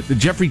guess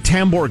Jeffrey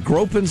Tambor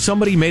groping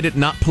somebody made it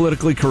not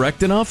politically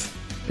correct enough.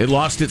 It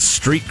lost its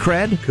street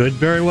cred. Could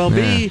very well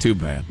be. Too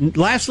bad.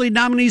 Lastly,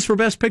 nominees for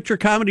Best Picture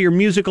Comedy or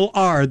Musical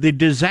are The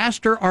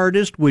Disaster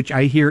Artist, which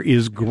I hear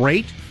is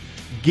great,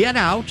 Get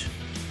Out,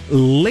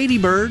 Lady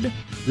Bird,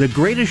 The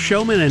Greatest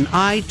Showman, and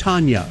I,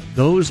 Tonya.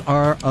 Those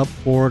are up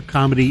for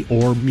comedy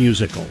or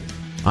musical.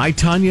 I,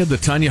 Tonya, the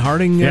Tonya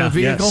Harding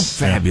vehicle? Yes.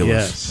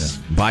 Fabulous. Yes.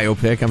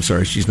 Biopic. I'm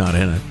sorry, she's not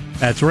in it.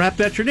 That's a wrap.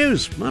 That's your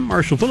news. I'm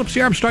Marshall Phillips,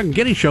 the Armstrong and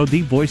Getty Show,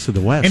 the voice of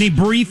the West. Any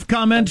brief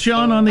comments,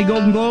 Sean, on the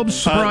Golden Globes?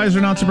 Surprised or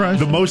not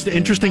surprised? The most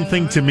interesting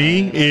thing to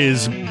me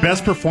is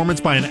best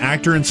performance by an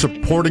actor in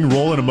supporting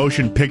role in a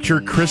motion picture,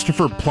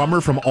 Christopher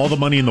Plummer from All the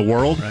Money in the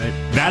World. Right.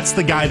 That's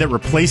the guy that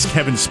replaced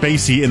Kevin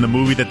Spacey in the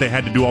movie that they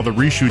had to do all the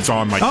reshoots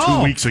on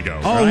 2 weeks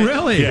ago. Oh, right?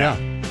 really? Yeah.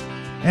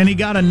 And he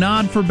got a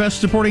nod for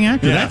Best Supporting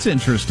Actor. Yeah. That's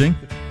interesting.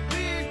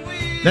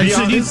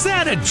 Is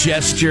that a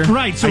gesture?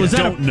 Right. So I was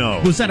that don't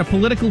know. Was that a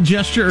political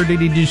gesture,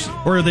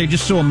 or are they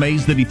just so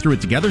amazed that he threw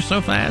it together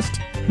so fast?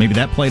 Maybe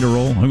that played a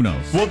role. Who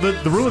knows? Well,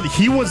 the rule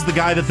he was the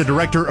guy that the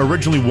director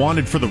originally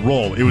wanted for the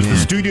role. It was the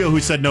studio who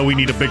said, no, we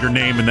need a bigger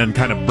name, and then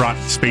kind of brought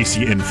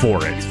Spacey in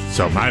for it.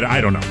 So I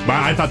don't know.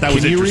 But I thought that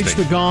was interesting. interesting. Can you reach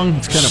the gong?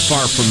 It's kind of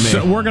far from me.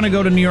 So we're going to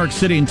go to New York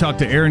City and talk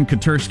to Aaron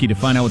Katursky to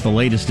find out what the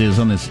latest is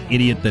on this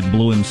idiot that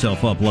blew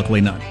himself up. Luckily,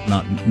 not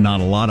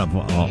a lot of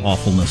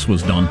awfulness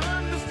was done.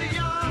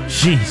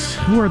 Jeez,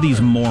 who are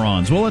these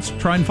morons? Well, let's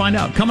try and find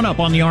out. Coming up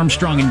on the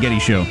Armstrong and Getty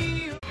Show.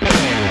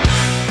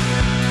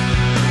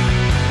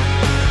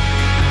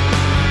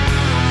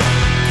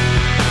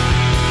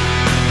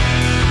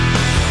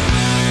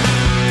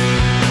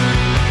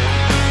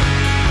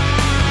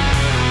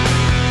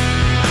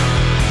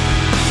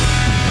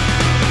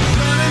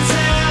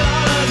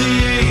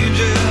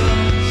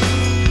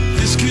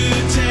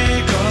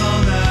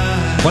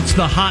 What's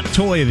the hot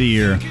toy of the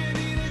year?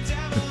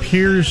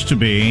 Appears to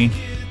be...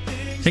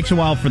 Takes a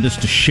while for this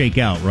to shake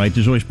out, right?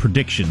 There's always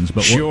predictions,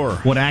 but sure.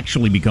 What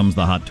actually becomes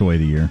the hot toy of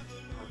the year?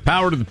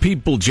 Power to the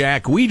people,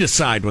 Jack. We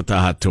decide what the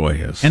hot toy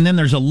is. And then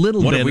there's a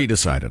little What bit... have we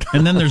decided?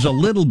 And then there's a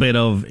little bit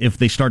of, if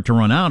they start to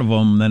run out of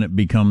them, then it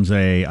becomes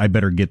I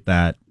better get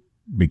that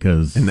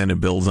because... And then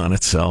it builds on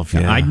itself,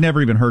 yeah. I'd never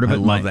even heard of it. I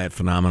love that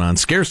phenomenon.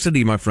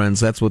 Scarcity, my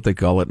friends, that's what they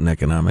call it in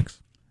economics.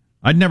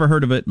 I'd never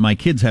heard of it. My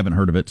kids haven't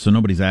heard of it, so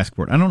nobody's asked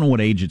for it. I don't know what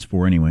age it's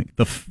for anyway.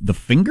 The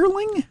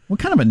Fingerling?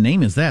 What kind of a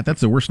name is that? That's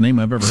the worst name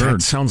I've ever heard.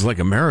 That sounds like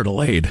a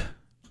marital aid.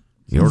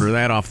 You order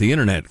that off the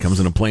internet. Comes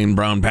in a plain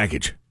brown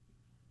package.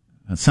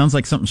 That sounds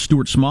like something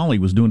Stuart Smalley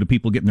was doing to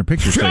people getting their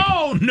pictures taken.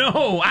 Oh,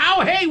 no.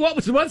 Ow, hey,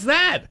 what's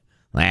that?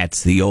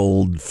 That's the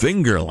old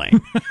Fingerling.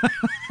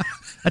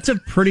 That's a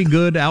pretty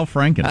good Al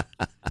Franken.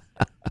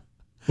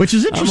 Which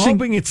is interesting. I'm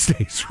hoping it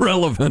stays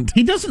relevant.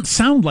 He doesn't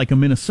sound like a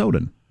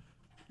Minnesotan.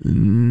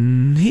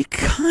 He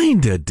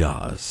kind of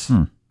does.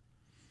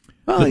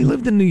 Well, he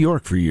lived in New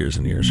York for years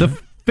and years. The right?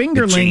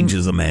 Fingerling It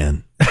changes a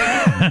man.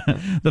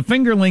 The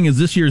Fingerling is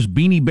this year's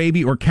Beanie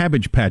Baby or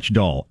Cabbage Patch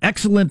doll.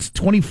 Excellent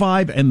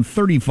 25 and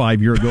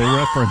 35 year ago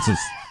references.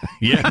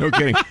 Yeah, no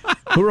kidding.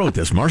 Who wrote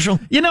this, Marshall?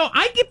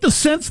 I get the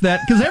sense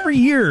that, because every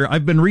year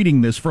I've been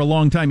reading this for a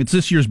long time, it's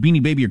this year's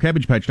Beanie Baby or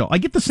Cabbage Patch Doll. I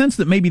get the sense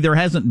that maybe there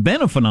hasn't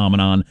been a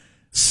phenomenon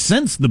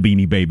since the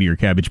Beanie Baby or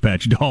Cabbage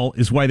Patch Doll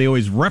is why they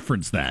always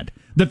reference that.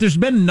 That there's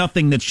been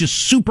nothing that's just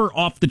super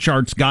off the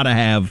charts, gotta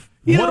have.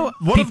 What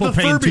people of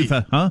the paying Furby?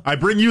 huh? I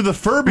bring you the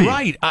Furby.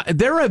 Right.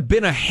 There have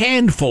been a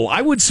handful. I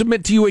would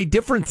submit to you a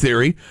different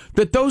theory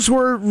that those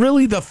were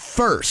really the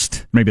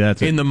first. Maybe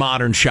that's in the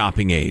modern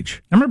shopping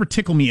age. I remember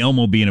Tickle Me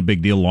Elmo being a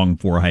big deal long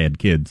before I had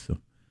kids. So.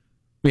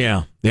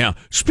 Yeah.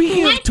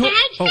 Speaking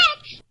of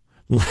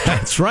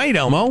that's right,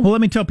 Elmo. Well,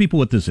 let me tell people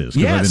what this is.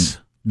 Yes.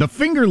 The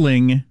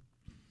Fingerling,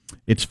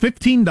 it's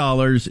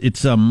 $15.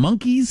 It's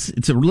monkeys.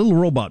 It's a little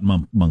robot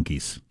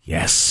monkeys.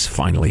 Yes,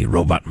 finally,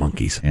 robot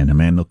monkeys. And,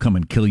 man, they'll come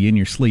and kill you in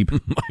your sleep.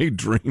 My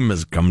dream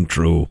has come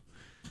true.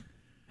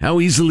 How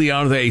easily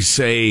are they,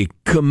 say,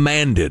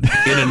 commanded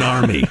in an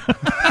army?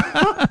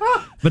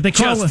 But they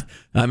crawl.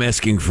 I'm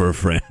asking for a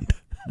friend.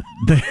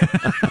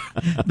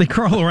 They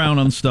crawl around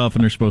on stuff,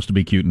 and they're supposed to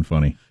be cute and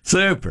funny.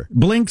 Super.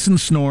 Blinks and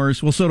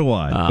snores. Well, so do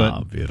I.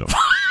 Oh, beautiful.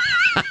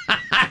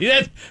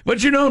 That's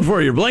what you're known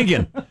for. You're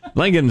blinking.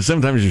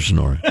 Sometimes you're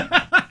snoring.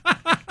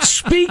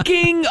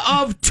 Speaking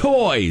of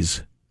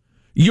toys,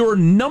 you're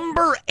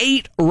number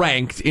 8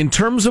 ranked in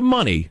terms of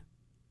money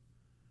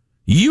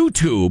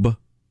YouTube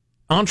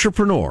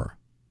entrepreneur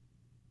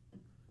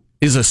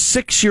is a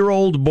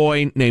 6-year-old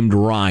boy named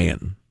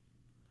Ryan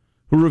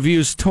who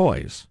reviews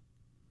toys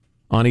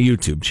on a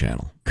YouTube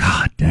channel.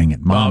 God dang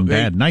it, Mom and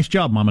Dad. Nice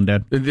job, Mom and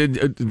Dad.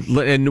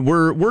 And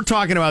we're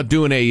talking about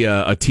doing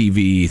a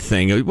TV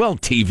thing. Well,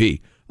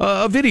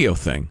 a video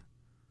thing.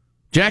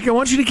 Jack, I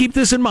want you to keep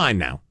this in mind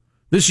now.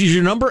 This is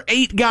your number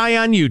 8 guy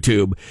on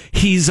YouTube.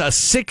 He's a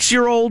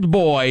 6-year-old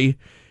boy.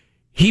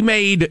 He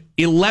made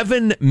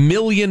 $11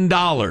 million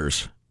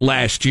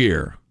last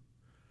year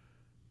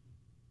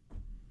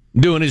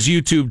doing his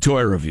YouTube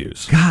toy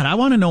reviews. God, I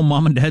want to know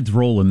Mom and Dad's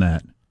role in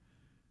that.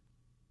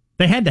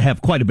 They had to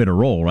have quite a bit of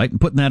role, right? In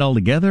putting that all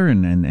together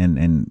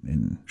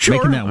and sure.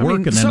 making that work.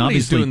 And then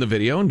somebody's obviously doing the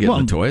video and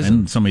getting the toys.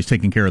 And somebody's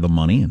taking care of the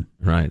money.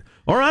 Right.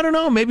 Or I don't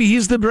know, maybe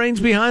he's the brains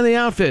behind the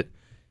outfit.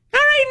 All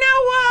right,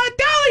 now,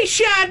 dolly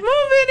shot, move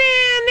it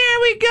in. There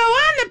we go.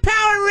 I'm the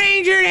Power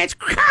Ranger. That's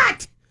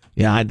cut.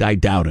 Yeah, I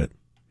doubt it.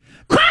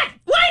 Cut!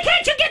 Why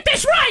can't you get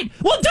this right?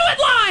 We'll do it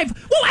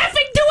live. We'll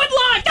effing do it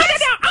live. No,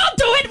 I'll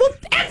do it. We'll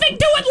effing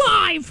do it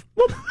live.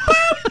 We'll do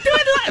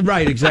it live.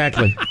 Right,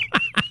 exactly.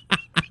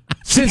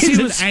 Since he's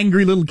an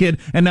angry little kid,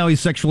 and now he's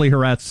sexually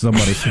harassed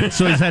somebody,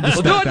 so he's had to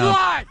step out.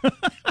 Live.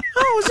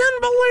 Oh,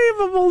 it's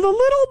unbelievable. The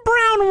little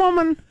brown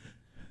woman,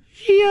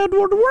 she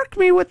would work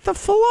me with the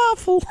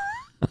falafel.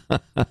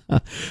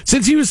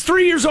 Since he was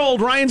 3 years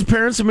old, Ryan's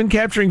parents have been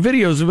capturing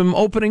videos of him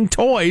opening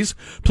toys,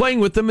 playing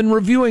with them, and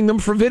reviewing them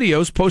for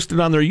videos posted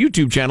on their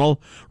YouTube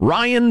channel,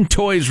 Ryan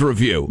Toys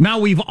Review. Now,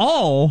 we've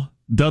all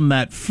done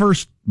that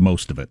first,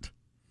 most of it.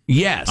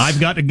 Yes. I've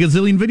got a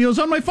gazillion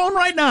videos on my phone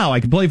right now I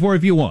can play for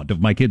if you want, of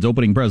my kids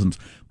opening presents.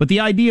 But the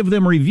idea of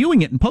them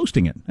reviewing it and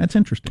posting it, that's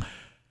interesting.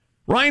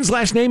 Ryan's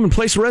last name and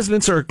place of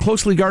residence are a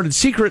closely guarded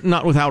secret,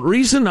 not without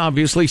reason.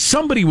 Obviously,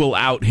 somebody will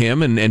out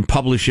him and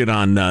publish it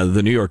on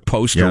the New York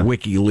Post or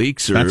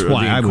WikiLeaks or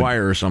the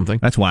Inquirer or something.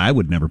 That's why I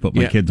would never put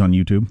my kids on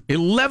YouTube.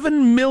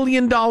 $11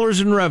 million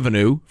in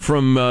revenue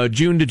from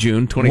June to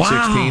June,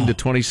 2016 to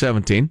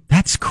 2017.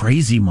 That's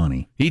crazy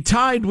money. He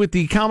tied with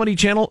the comedy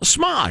channel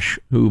Smosh,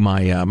 who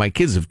my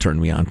kids have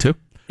turned me on to.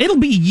 It'll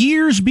be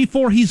years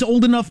before he's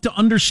old enough to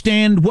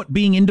understand what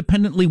being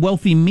independently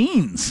wealthy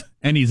means.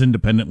 And he's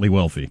independently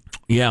wealthy.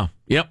 Yeah,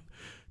 yep.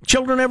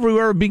 Children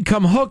everywhere have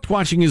become hooked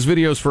watching his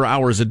videos for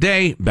hours a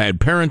day. Bad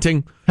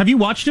parenting. Have you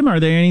watched him? Are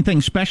they anything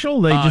special?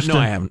 No,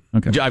 I haven't.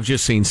 Okay. I've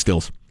just seen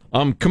stills.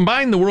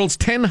 Combined, the world's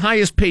 10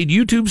 highest paid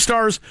YouTube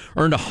stars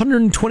earned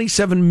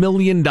 $127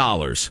 million,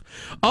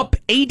 up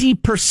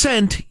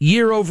 80%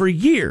 year over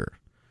year.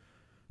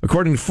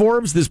 According to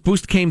Forbes, this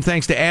boost came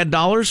thanks to ad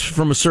dollars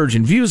from a surge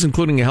in views,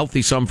 including a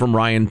healthy sum from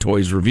Ryan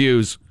Toys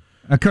Reviews.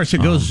 Of course,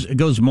 it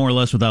goes more or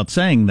less without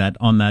saying that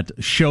on that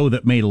show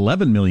that made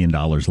 $11 million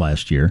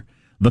last year,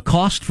 the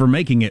cost for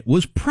making it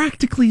was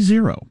practically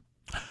zero.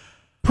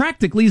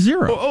 Practically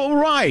zero. Oh,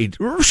 right.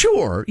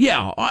 Sure.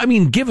 Yeah. I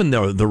mean, given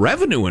the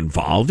revenue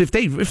involved, if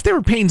they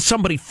were paying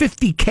somebody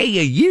 $50K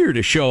a year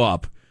to show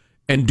up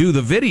and do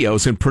the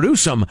videos and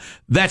produce them,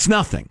 that's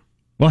nothing.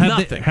 Well,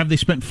 have they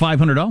spent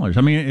 $500?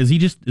 I mean, is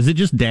it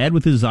just Dad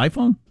with his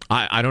iPhone?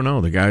 I don't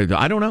know. The guy.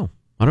 I don't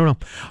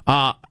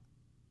know.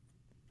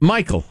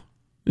 Michael,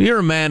 you're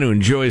a man who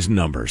enjoys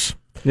numbers.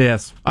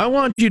 Yes. I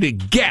want you to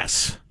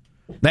guess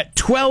that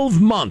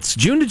 12 months,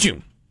 June to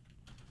June,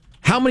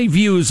 how many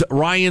views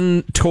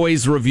Ryan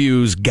Toys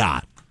Reviews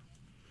got?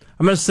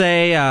 I'm going to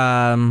say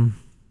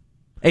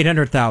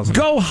 800,000.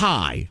 Go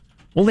high.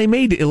 Well, they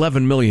made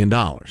 $11 million.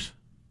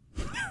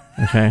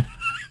 Okay.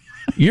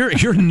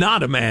 You're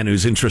not a man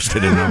who's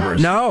interested in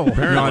numbers. No,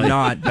 I'm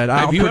not. But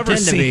I'll have you ever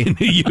seen a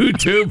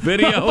YouTube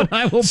video? No,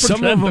 I will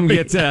Some of them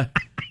get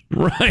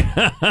Right.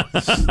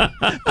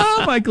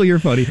 Oh, Michael, you're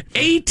funny.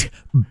 8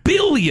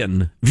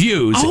 billion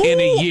views in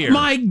a year. Oh,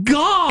 my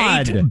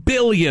God. 8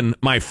 billion,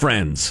 my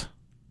friends.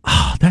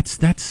 Oh,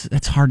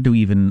 that's hard to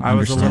even I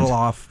was understand. a little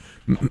off.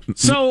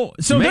 So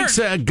Makes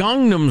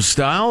Gangnam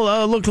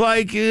Style look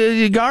like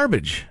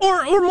garbage.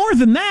 Or more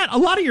than that, a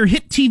lot of your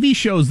hit TV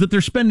shows that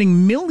they're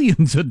spending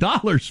millions of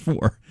dollars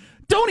for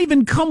don't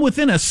even come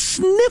within a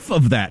sniff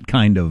of that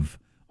kind of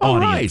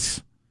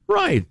audience.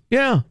 Right.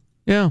 Yeah.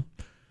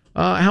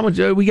 How much?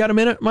 We got a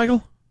minute,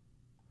 Michael?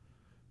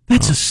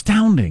 That's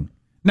astounding.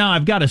 Now,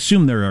 I've got to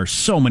assume there are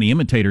so many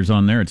imitators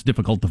on there, it's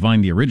difficult to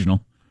find the original.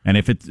 And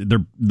if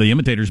the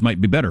imitators might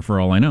be better for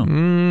all I know.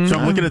 So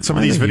I'm looking at some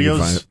of these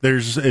videos.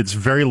 It's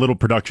very little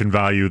production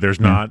value.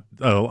 There's not,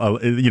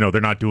 they're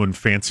not doing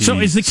fancy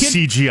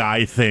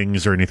CGI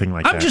things or anything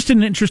like that. I'm just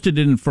interested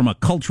in, from a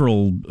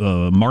cultural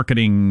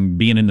marketing,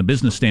 being in the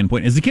business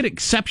standpoint, is the kid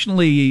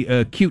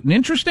exceptionally cute and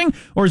interesting,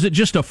 or is it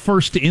just a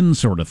first in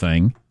sort of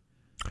thing?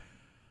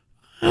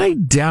 I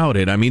doubt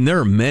it. I mean, there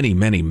are many,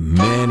 many,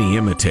 many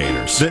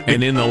imitators.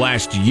 And in the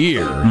last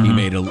year, he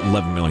made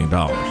 $11 million.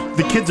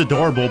 The kid's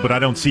adorable, but I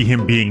don't see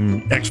him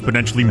being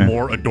exponentially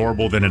more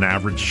adorable than an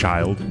average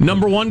child.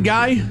 Number one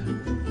guy,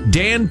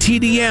 Dan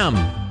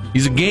TDM.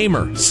 He's a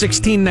gamer.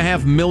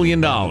 $16.5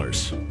 million.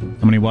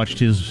 How many watched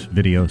his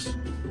videos?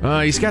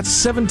 He's got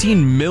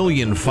 17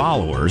 million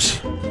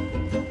followers.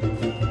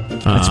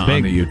 That's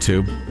big. On the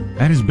YouTube.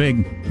 That is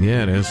big.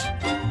 Yeah, it is.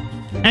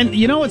 And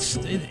you know,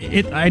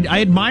 I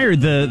admire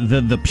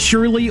the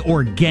purely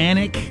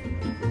organic,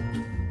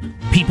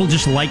 people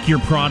just like your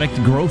product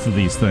growth of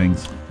these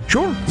things.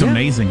 Sure. It's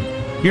amazing.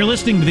 You're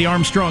listening to the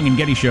Armstrong and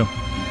Getty Show.